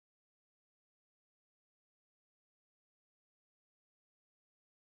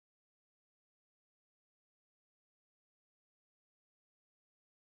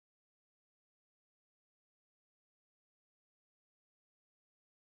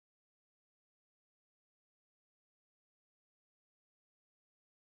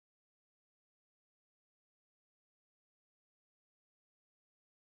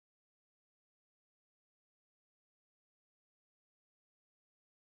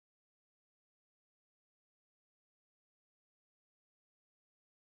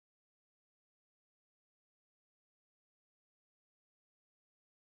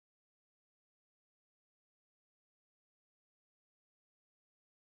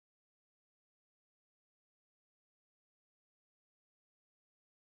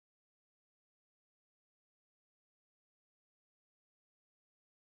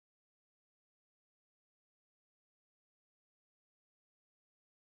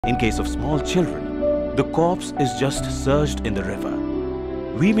In case of small children, the corpse is just surged in the river.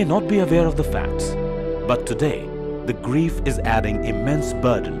 We may not be aware of the facts, but today, the grief is adding immense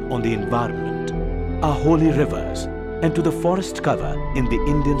burden on the environment, our holy rivers, and to the forest cover in the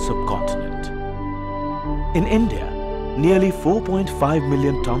Indian subcontinent. In India, nearly 4.5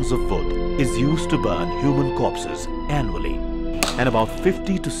 million tons of wood is used to burn human corpses annually, and about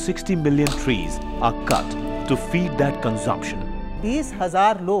 50 to 60 million trees are cut to feed that consumption.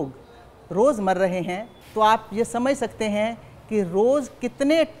 20,000 लोग रोज मर रहे हैं, तो आप ये समझ सकते हैं कि रोज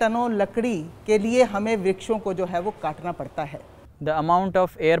कितने टनों लकड़ी के लिए हमें वृक्षों को जो है वो काटना पड़ता है. The amount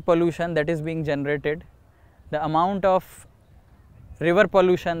of air pollution that is being generated, the amount of river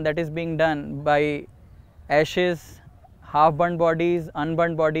pollution that is being done by ashes, half-burnt bodies,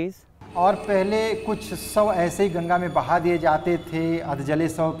 unburnt bodies. और पहले कुछ शव ऐसे ही गंगा में बहा दिए जाते थे, अधजले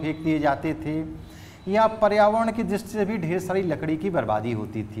शव फेंक दिए जाते थे, या पर्यावरण की दृष्टि से भी ढेर सारी लकड़ी की बर्बादी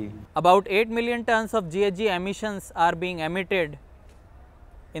होती थी. About 8 million tons of GHG emissions are being emitted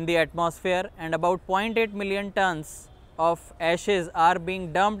in the atmosphere, and about 0.8 million tons of ashes are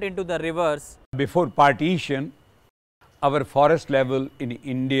being dumped into the rivers. Before partition, our forest level in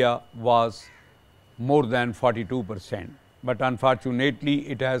India was more than 42%, but unfortunately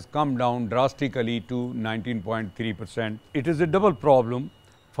it has come down drastically to 19.3%. It is a double problem.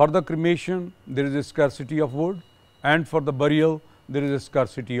 For the cremation, there is a scarcity of wood, and for the burial, there is a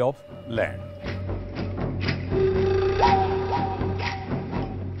scarcity of land.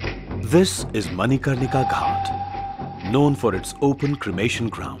 This is Manikarnika Ghat, known for its open cremation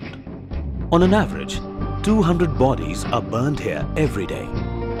ground. On an average, 200 bodies are burned here every day.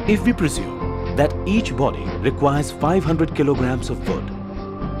 If we presume that each body requires 500 kilograms of wood,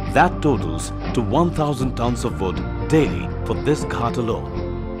 that totals to 1,000 tons of wood daily for this ghat alone.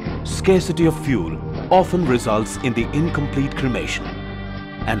 Scarcity of fuel often results in the incomplete cremation,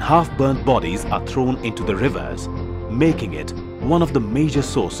 and half-burnt bodies are thrown into the rivers, making it one of the major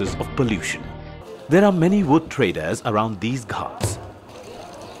sources of pollution. There are many wood traders around these ghats.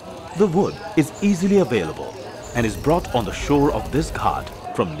 The wood is easily available and is brought on the shore of this ghat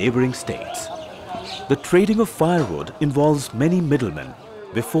from neighboring states. The trading of firewood involves many middlemen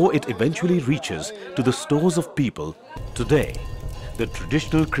before it eventually reaches to the stores of people. Today, the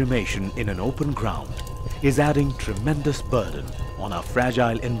traditional cremation in an open ground is adding tremendous burden on our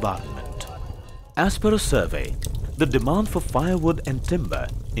fragile environment. As per a survey, the demand for firewood and timber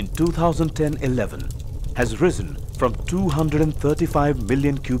in 2010-11 has risen from 235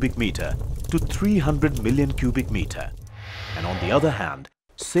 million cubic meter to 300 million cubic meter. And on the other hand,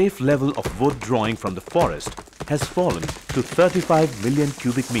 safe level of wood drawing from the forest has fallen to 35 million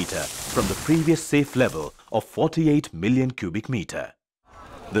cubic meter from the previous safe level of 48 million cubic meter.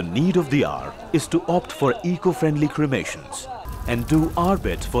 The need of the hour is to opt for eco-friendly cremations and do our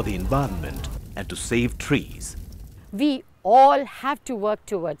bit for the environment and to save trees. We all have to work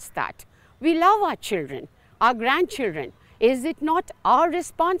towards that. We love our children, our grandchildren. Is it not our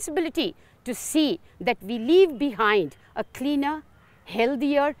responsibility to see that we leave behind a cleaner,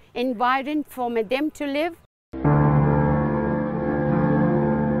 healthier environment for them to live?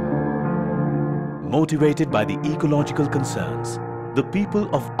 Motivated by the ecological concerns, the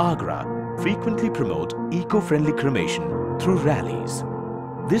people of Agra frequently promote eco-friendly cremation through rallies.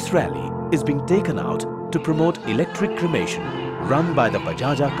 This rally is being taken out to promote electric cremation run by the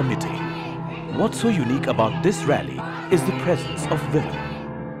Bajaja committee. What's so unique about this rally is the presence of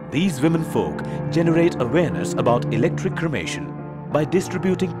women. These women folk generate awareness about electric cremation by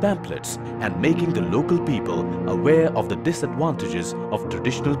distributing pamphlets and making the local people aware of the disadvantages of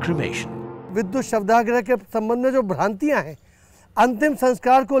traditional cremation. विद्युत शवदाह के संबंध में जो भ्रांतियां हैं, अंतिम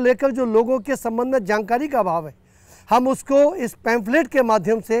संस्कार को लेकर जो लोगों के संबंध में जानकारी का अभाव है, हम उसको इस पैम्फलेट के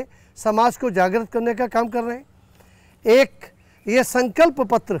माध्यम से समाज को जागृत करने का काम कर रहे हैं. एक ये संकल्प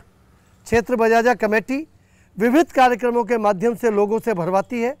पत्र क्षेत्र बजाजा कमेटी विविध कार्यक्रमों के माध्यम से लोगों से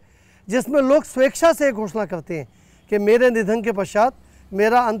भरवाती है, जिसमें लोग स्वेच्छा से घोषणा करते हैं कि मेरे निधन के पश्चात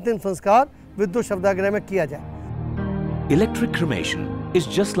मेरा अंतिम संस्कार विद्युत शवदाह में किया जाए. Electric cremation is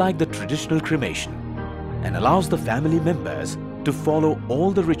just like the traditional cremation and allows the family members to follow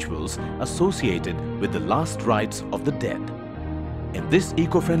all the rituals associated with the last rites of the dead. In this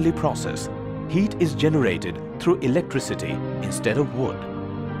eco-friendly process, heat is generated through electricity instead of wood.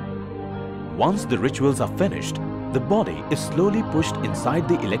 Once the rituals are finished, the body is slowly pushed inside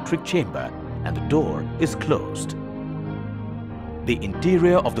the electric chamber and the door is closed. The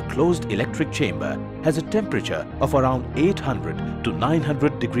interior of the closed electric chamber has a temperature of around 800 to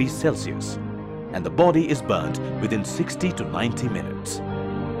 900 degrees Celsius, and the body is burnt within 60 to 90 minutes.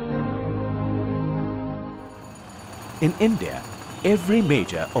 In India, Every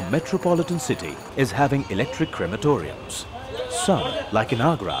major or metropolitan city is having electric crematoriums. Some, like in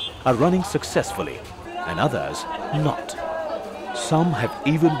Agra, are running successfully and others not. Some have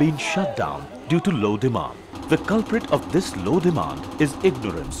even been shut down due to low demand. The culprit of this low demand is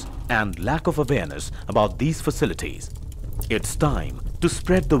ignorance and lack of awareness about these facilities. It's time to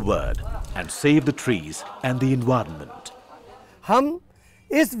spread the word and save the trees and the environment. हम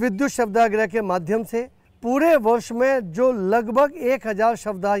इस विद्युत शवदाह के माध्यम से पूरे वर्ष में जो लगभग 1000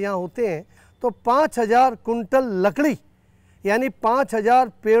 शवदाह यहाँ होते हैं, तो 5000 कुंटल लकड़ी यानी 5000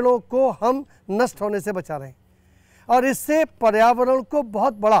 पेड़ों को हम नष्ट होने से बचा रहे हैं और इससे पर्यावरण को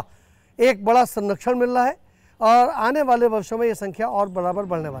बहुत बड़ा संरक्षण मिल रहा है और आने वाले वर्षों में ये संख्या और बराबर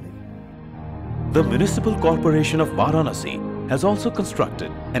बढ़ने वाली है। The Municipal Corporation of Varanasi has also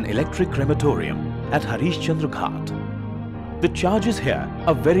constructed an electric crematorium at Harish Chandra Ghat. The charges here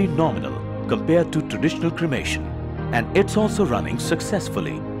are very nominal compared to traditional cremation, and it's also running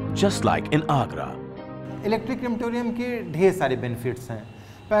successfully, just like in Agra. Electric crematorium के ढेर सारे benefits हैं।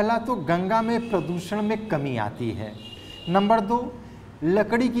 पहला तो गंगा में प्रदूषण में कमी आती है। नंबर 2,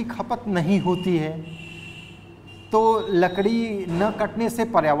 लकड़ी की खपत नहीं होती है, तो लकड़ी न कटने से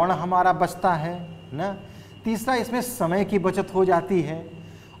पर्यावरण हमारा बचता है ना। तीसरा, इसमें समय की बचत हो जाती है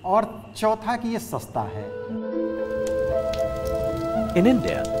और चौथा कि ये सस्ता है। In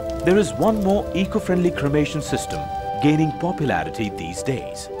India, there is one more eco-friendly cremation system gaining popularity these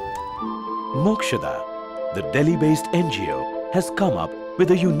days. Mokshada, the Delhi-based NGO, has come up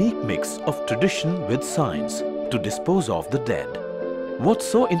with a unique mix of tradition with science to dispose of the dead. What's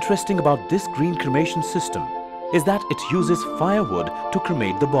so interesting about this green cremation system is that it uses firewood to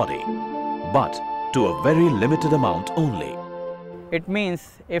cremate the body, but to a very limited amount only. It means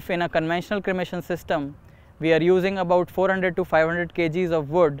if in a conventional cremation system we are using about 400 to 500 kgs of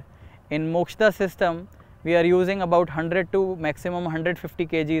wood, in Mokshda system we are using about 100 to maximum 150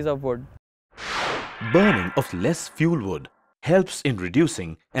 kgs of wood. Burning of less fuel wood helps in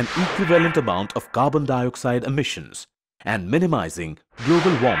reducing an equivalent amount of carbon dioxide emissions and minimizing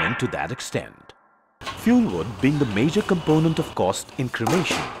global warming to that extent. Fuel wood being the major component of cost in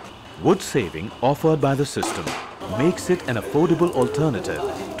cremation, wood saving offered by the system makes it an affordable alternative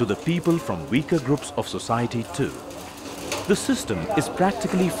to the people from weaker groups of society too. The system is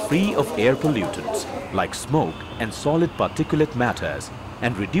practically free of air pollutants like smoke and solid particulate matters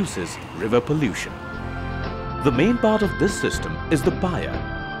and reduces river pollution. The main part of this system is the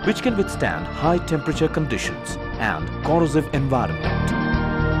pyre, which can withstand high temperature conditions and corrosive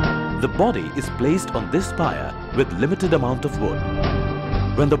environment. The body is placed on this pyre with limited amount of wood.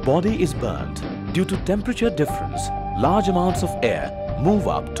 When the body is burnt, due to temperature difference, large amounts of air move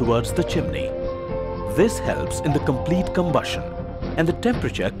up towards the chimney. This helps in the complete combustion, and the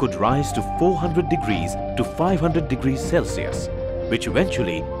temperature could rise to 400 degrees to 500 degrees Celsius, which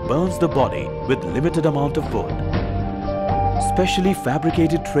eventually burns the body with limited amount of wood. Specially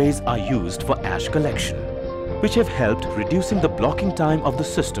fabricated trays are used for ash collection, which have helped reducing the blocking time of the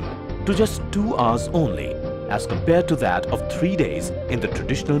system to just 2 hours only, as compared to that of 3 days in the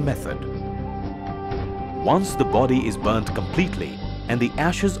traditional method. Once the body is burnt completely and the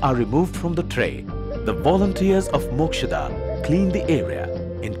ashes are removed from the tray, the volunteers of Mokshada clean the area,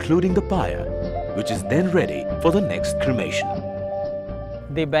 including the pyre, which is then ready for the next cremation.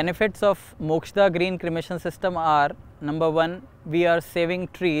 The benefits of Mokshda green cremation system are: number 1, we are saving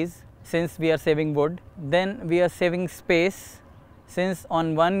trees since we are saving wood. Then we are saving space, since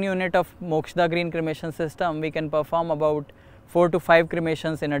on 1 unit of Mokshda green cremation system we can perform about 4 to 5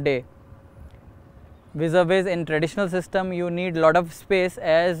 cremations in a day. Vis-a-vis in traditional system you need lot of space,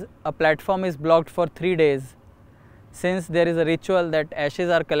 as a platform is blocked for 3 days, since there is a ritual that ashes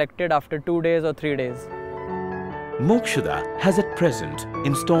are collected after 2 days or 3 days. Mokshada has at present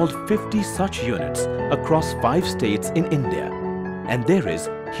installed 50 such units across 5 states in India, and there is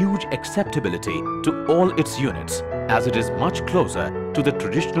huge acceptability to all its units as it is much closer to the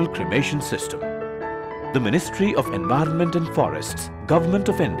traditional cremation system. The Ministry of Environment and Forests, Government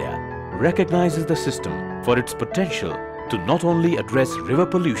of India, recognizes the system for its potential to not only address river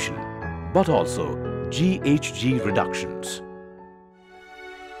pollution but also GHG reductions.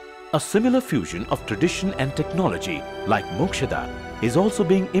 A similar fusion of tradition and technology like Mokshada is also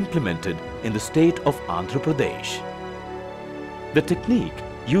being implemented in the state of Andhra Pradesh. The technique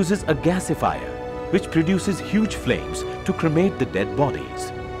uses a gasifier which produces huge flames to cremate the dead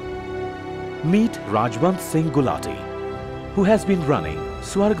bodies. Meet Rajwant Singh Gulati, who has been running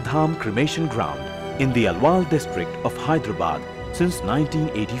Swargdham Cremation Ground in the Alwal district of Hyderabad since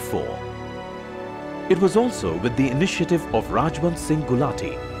 1984. It was also with the initiative of Rajwant Singh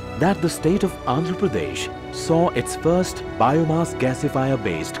Gulati that the state of Andhra Pradesh saw its first biomass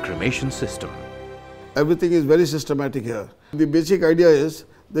gasifier-based cremation system. Everything is very systematic here. The basic idea is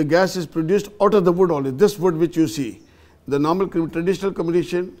the gas is produced out of the wood only, this wood which you see. The normal traditional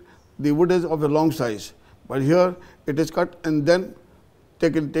cremation, the wood is of a long size, but here it is cut and then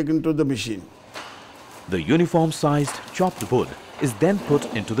taken to the machine. The uniform-sized chopped wood is then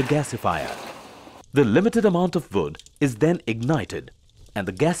put into the gasifier. The limited amount of wood is then ignited and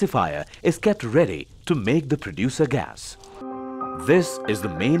the gasifier is kept ready to make the producer gas. This is the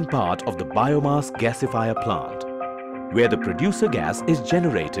main part of the biomass gasifier plant, where the producer gas is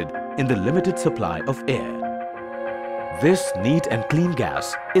generated in the limited supply of air. This neat and clean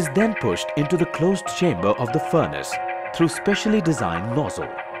gas is then pushed into the closed chamber of the furnace through specially designed nozzle.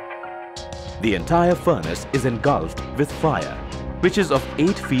 The entire furnace is engulfed with fire, which is of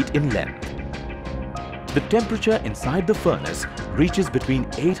 8 feet in length. The temperature inside the furnace reaches between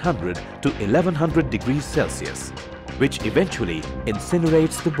 800 to 1100 degrees Celsius, which eventually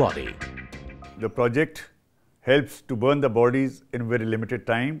incinerates the body. The project helps to burn the bodies in very limited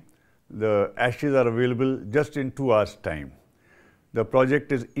time. The ashes are available just in 2 hours' time. The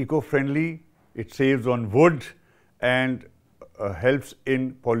project is eco-friendly, it saves on wood and helps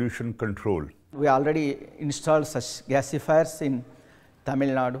in pollution control. We already installed such gasifiers in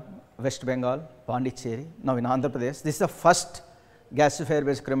Tamil Nadu, West Bengal, Pondicherry, now in Andhra Pradesh. This is the first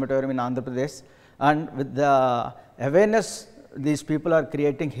gasifier-based crematorium in Andhra Pradesh, and with the awareness these people are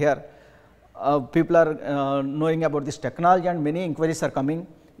creating here, people are knowing about this technology and many inquiries are coming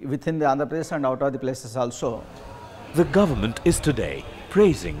within the Andhra Pradesh and out of the places also. The government is today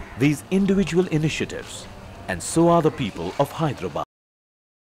praising these individual initiatives, and so are the people of Hyderabad.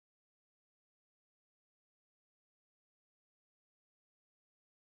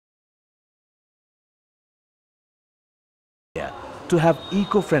 To have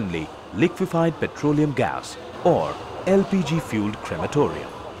eco-friendly liquefied petroleum gas or LPG-fueled crematorium.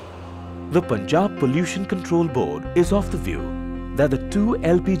 The Punjab Pollution Control Board is of the view that the 2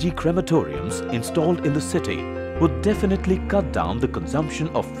 LPG crematoriums installed in the city would definitely cut down the consumption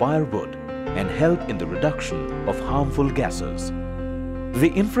of firewood and help in the reduction of harmful gases.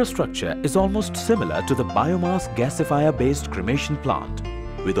 The infrastructure is almost similar to the biomass gasifier-based cremation plant,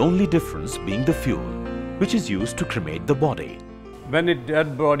 with only difference being the fuel, which is used to cremate the body. When a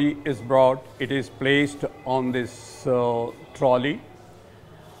dead body is brought, it is placed on this trolley.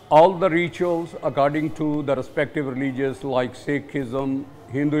 All the rituals according to the respective religions like Sikhism,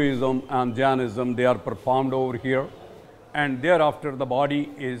 Hinduism and Jainism, they are performed over here. And thereafter the body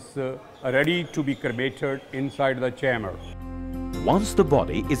is ready to be cremated inside the chamber. Once the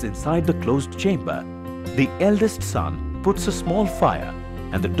body is inside the closed chamber, the eldest son puts a small fire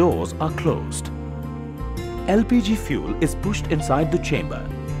and the doors are closed. LPG fuel is pushed inside the chamber,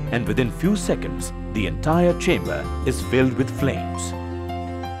 and within few seconds, the entire chamber is filled with flames.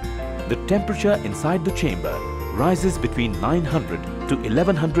 The temperature inside the chamber rises between 900 to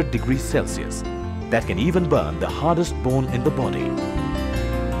 1100 degrees Celsius that can even burn the hardest bone in the body.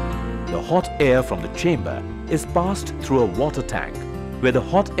 The hot air from the chamber is passed through a water tank where the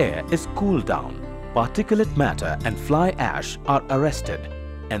hot air is cooled down. Particulate matter and fly ash are arrested,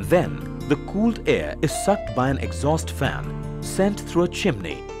 and then the cooled air is sucked by an exhaust fan sent through a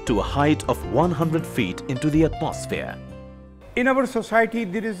chimney to a height of 100 feet into the atmosphere. In our society,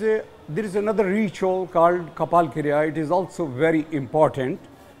 there is another ritual called Kapal Kriya. It is also very important.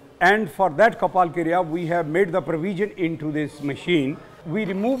 And for that Kapal Kriya, we have made the provision into this machine. We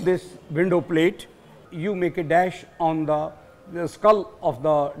remove this window plate. You make a dash on the skull of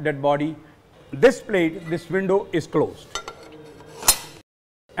the dead body. This plate, this window is closed.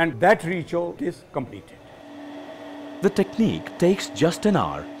 And that ritual is completed. The technique takes just an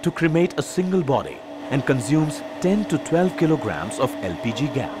hour to cremate a single body and consumes 10 to 12 kilograms of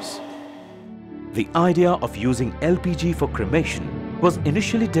LPG gas. The idea of using LPG for cremation was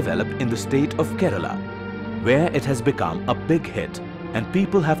initially developed in the state of Kerala, where it has become a big hit and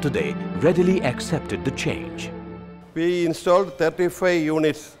people have today readily accepted the change. We installed 35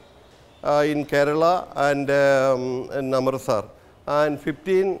 units in Kerala and in Amritsar, and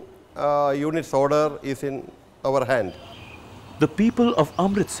 15 units order is in our hand. The people of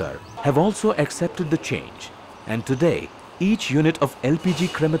Amritsar have also accepted the change, and today each unit of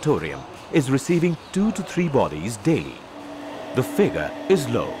LPG crematorium is receiving 2 to 3 bodies daily. The figure is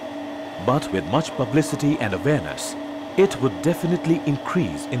low, but with much publicity and awareness, it would definitely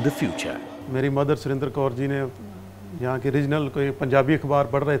increase in the future. मेरी mother Surendra Kaur ji ने यहाँ के regional कोई पंजाबी अखबार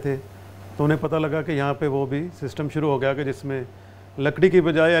पढ़ रहे थे, तो उन्हें पता लगा कि यहाँ पे वो भी सिस्टम शुरू हो गया कि जिसमें लकड़ी की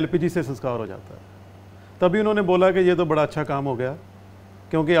बजाय एलपीजी से संस्कार हो जाता है। तभी उन्होंने बोला कि ये तो बड़ा अच्छा काम हो गया,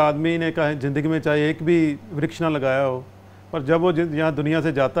 क्योंकि आदमी ने कहा ज़िंदगी में चाहे एक भी वृक्ष ना लगाया हो, पर जब वो यहाँ दुनिया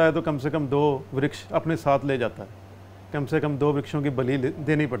से जाता है तो कम से कम 2 वृक्ष अपने साथ ले जाता है, कम से कम 2 वृक्षों की बलि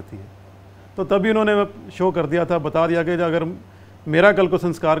देनी पड़ती है। तो तभी उन्होंने शो कर दिया था, बता दिया कि अगर मेरा कल को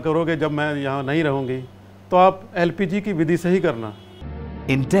संस्कार करोगे जब मैं यहाँ नहीं रहूँगी तो आप LPG की विधि से ही करना।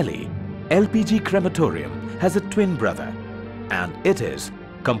 In Delhi, LPG crematorium has a twin brother, and it is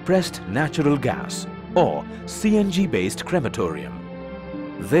compressed natural gas or CNG-based crematorium.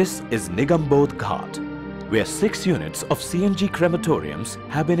 This is Nigambodh Ghat, where 6 units of CNG crematoriums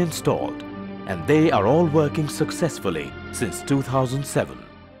have been installed, and they are all working successfully since 2007.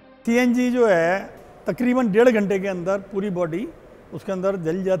 CNG जो है तकरीबन 1.5 घंटे के अंदर पूरी body उसके अंदर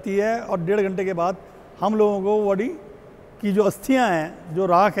जल जाती है और 1.5 घंटे के बाद हम लोगों को बॉडी की जो अस्थियां हैं, जो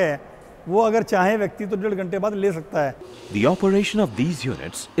राख है, वो अगर चाहे व्यक्ति तो 1.5 घंटे बाद ले सकता है। The operation of these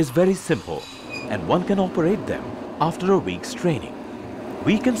units is very simple, and one can operate them after a week's training.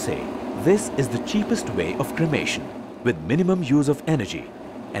 We can say this is the cheapest way of cremation with minimum use of energy,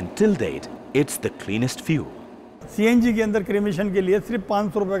 and till date it's the cleanest fuel. CNG के अंदर cremation के लिए सिर्फ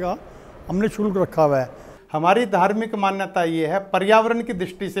 500 रुपये का हमने शुल्क रखा हुआ है। हमारी धार्मिक मान्यता ये है, पर्यावरण की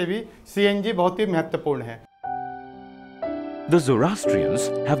दृष्टि से भी CNG बहुत ही महत्वपूर्ण है। The Zoroastrians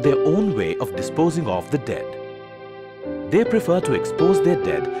have their own way of disposing of the dead. They prefer to expose their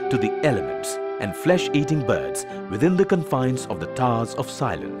dead to the elements and flesh-eating birds within the confines of the towers of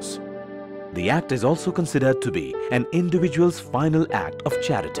silence. The act is also considered to be an individual's final act of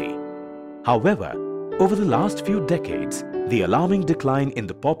charity. However, over the last few decades, the alarming decline in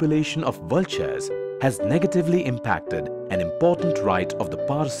the population of vultures has negatively impacted an important right of the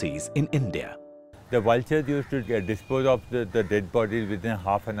Parsis in India. The vultures used to dispose of the dead bodies within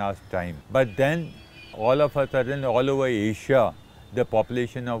half an hour's time. But then, all of a sudden, all over Asia, the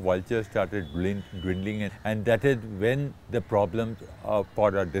population of vultures started dwindling, and that is when the problems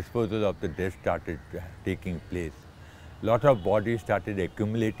for the disposal of the dead started taking place. Lot of bodies started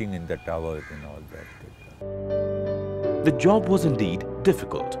accumulating in the towers and all that. The job was indeed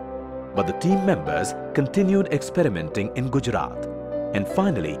difficult, but the team members continued experimenting in Gujarat and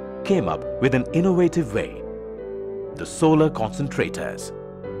finally came up with an innovative way: the solar concentrators.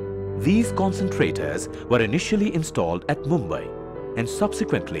 These concentrators were initially installed at Mumbai and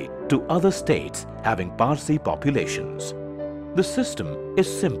subsequently to other states having Parsi populations. The system is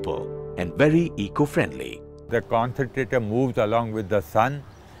simple and very eco-friendly. The concentrator moves along with the sun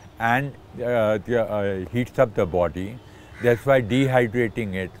and heats up the body. That's why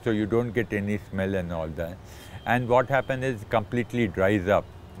dehydrating it, so you don't get any smell and all that. And what happens is completely dries up.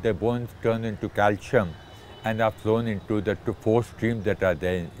 The bones turn into calcium and are flown into the 4 streams that are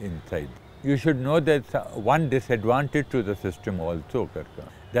there inside. You should know there's one disadvantage to the system also, Karka.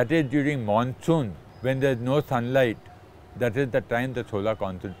 That is during monsoon, when there's no sunlight, that is the time the solar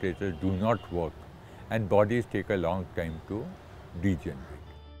concentrators do not work and bodies take a long time to degenerate.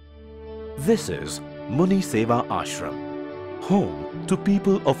 This is Muni Seva Ashram, home to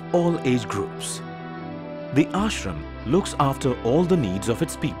people of all age groups. The ashram looks after all the needs of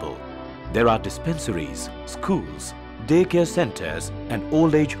its people. There are dispensaries, schools, daycare centers and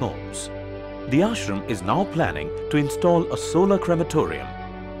old age homes. The ashram is now planning to install a solar crematorium,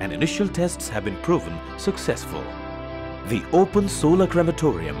 and initial tests have been proven successful. The open solar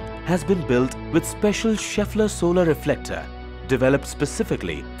crematorium has been built with special Scheffler solar reflector developed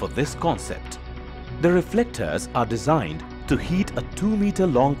specifically for this concept. The reflectors are designed to heat a 2-meter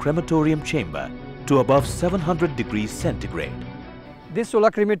long crematorium chamber to above 700 degrees centigrade. This solar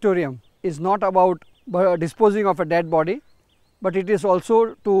crematorium is not about disposing of a dead body, but it is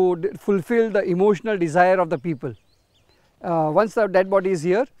also to fulfill the emotional desire of the people. Once the dead body is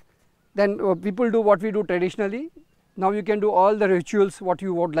here, then people do what we do traditionally. Now you can do all the rituals what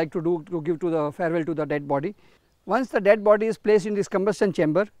you would like to do to give to the farewell to the dead body. Once the dead body is placed in this combustion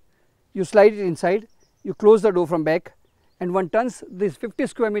chamber, you slide it inside, you close the door from back, and one turns this 50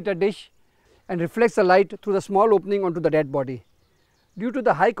 square meter dish and reflects the light through the small opening onto the dead body. Due to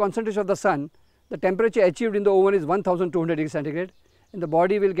the high concentration of the sun, the temperature achieved in the oven is 1200 degrees centigrade, and the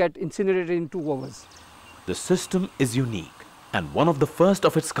body will get incinerated in 2 hours. The system is unique and one of the first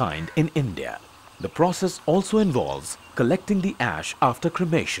of its kind in India. The process also involves collecting the ash after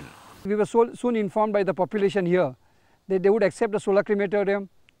cremation. We were soon informed by the population here that they would accept the solar crematorium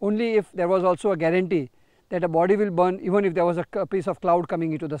only if there was also a guarantee that a body will burn even if there was a piece of cloud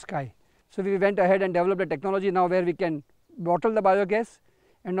coming into the sky. So we went ahead and developed a technology now where we can bottle the biogas,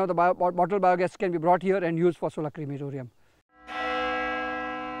 and now the bottled biogas can be brought here and used for solar crematorium.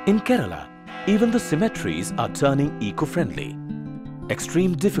 In Kerala, even the cemeteries are turning eco-friendly.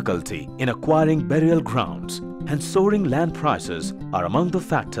 Extreme difficulty in acquiring burial grounds and soaring land prices are among the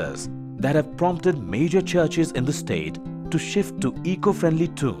factors that have prompted major churches in the state to shift to eco-friendly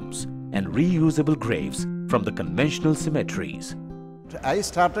tombs and reusable graves from the conventional cemeteries. I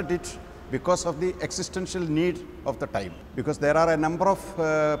started it because of the existential need of the time, because there are a number of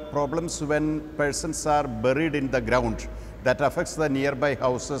problems when persons are buried in the ground that affects the nearby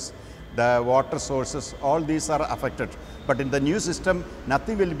houses, the water sources, all these are affected. But in the new system,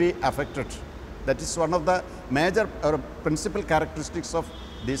 nothing will be affected. That is one of the major principal characteristics of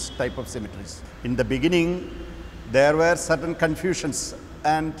this type of cemeteries. In the beginning, there were certain confusions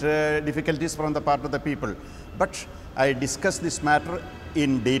and difficulties from the part of the people. But I discussed this matter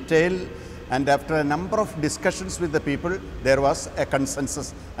in detail, and after a number of discussions with the people, there was a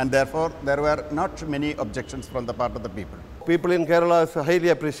consensus, and therefore there were not many objections from the part of the people. People in Kerala is highly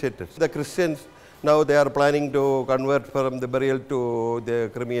appreciated. The Christians, now they are planning to convert from the burial to the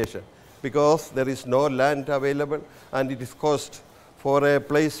cremation, because there is no land available, and it is cost for a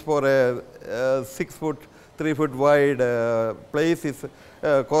place for a 6 foot, 3 foot wide place is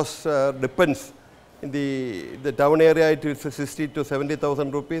cost depends. In the town area it is 60 to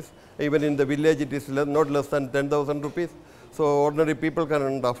 70,000 rupees. Even in the village it is not less than 10,000 rupees. So ordinary people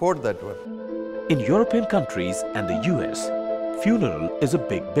can afford that one. In European countries and the US, funeral is a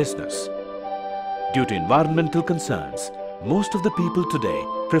big business. Due to environmental concerns, most of the people today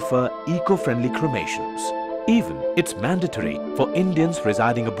prefer eco-friendly cremations. Even it's mandatory for Indians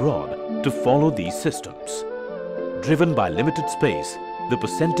residing abroad to follow these systems. Driven by limited space, the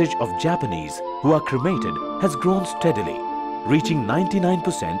percentage of Japanese who are cremated has grown steadily, reaching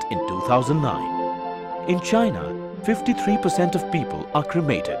 99% in 2009. In China, 53% of people are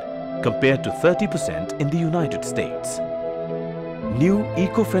cremated, compared to 30% in the United States. New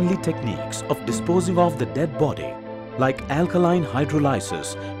eco-friendly techniques of disposing of the dead body, like alkaline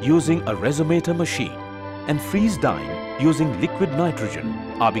hydrolysis using a resonator machine and freeze drying using liquid nitrogen,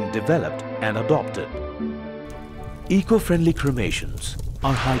 are being developed and adopted. Eco-friendly cremations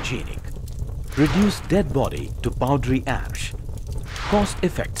are hygienic, reduce dead body to powdery ash,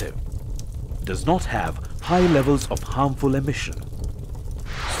 cost-effective, does not have high levels of harmful emission,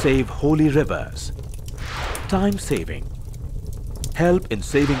 save holy rivers, time-saving, help in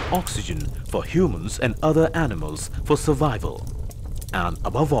saving oxygen for humans and other animals for survival, and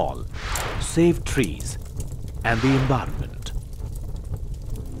above all, save trees and the environment.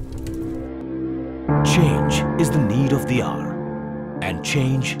 Change is the need of the hour, and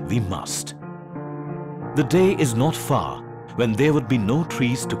change we must. The day is not far when there would be no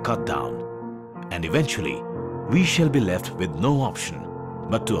trees to cut down, and eventually we shall be left with no option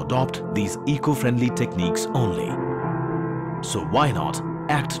but to adopt these eco-friendly techniques only. So why not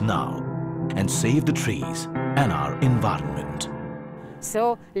act now and save the trees and our environment?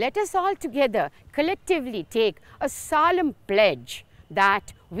 So let us all together collectively take a solemn pledge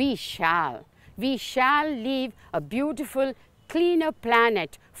that we shall leave a beautiful, cleaner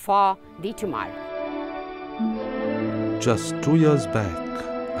planet for the tomorrow. Just 2 years back,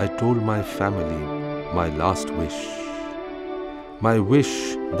 I told my family my last wish. My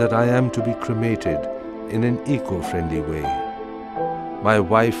wish that I am to be cremated in an eco-friendly way. My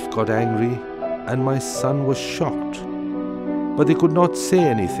wife got angry and my son was shocked. But they could not say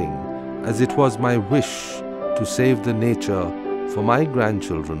anything, as it was my wish to save the nature for my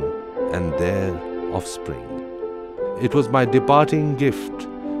grandchildren and their offspring. It was my departing gift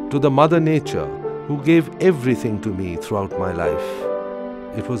to the Mother Nature who gave everything to me throughout my life.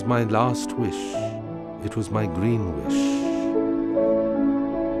 It was my last wish. It was my green wish.